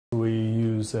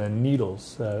use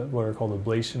needles, what are called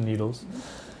ablation needles,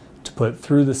 to put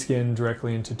through the skin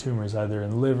directly into tumors, either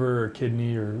in liver or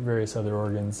kidney or various other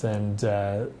organs. And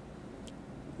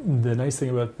the nice thing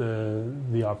about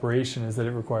the operation is that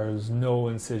it requires no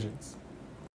incisions.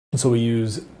 So we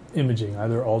use imaging,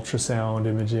 either ultrasound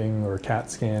imaging or CAT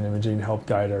scan imaging, to help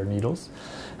guide our needles.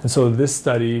 And so this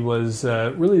study was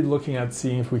really looking at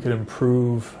seeing if we could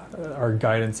improve our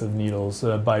guidance of needles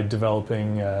by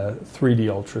developing 3D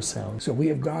ultrasound. So we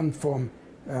have gone from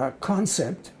a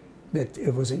concept that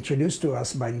it was introduced to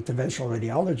us by an interventional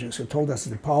radiologist who told us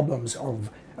the problems of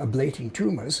ablating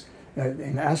tumors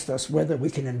and asked us whether we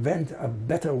can invent a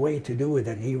better way to do it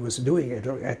than he was doing it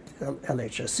at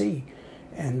LHSC,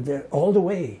 and all the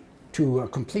way to a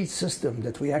complete system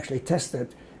that we actually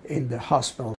tested in the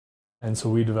hospital. And so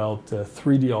we developed a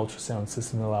 3D ultrasound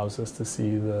system that allows us to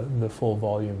see the full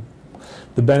volume.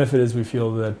 The benefit is we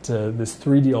feel that this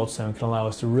 3D ultrasound can allow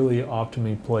us to really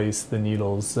optimally place the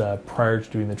needles prior to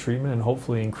doing the treatment and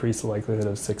hopefully increase the likelihood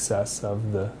of success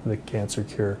of the cancer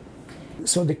cure.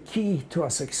 So the key to our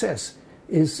success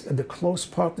is the close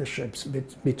partnerships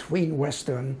between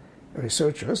Western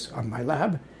researchers on my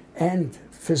lab and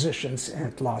physicians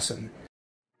at Lawson.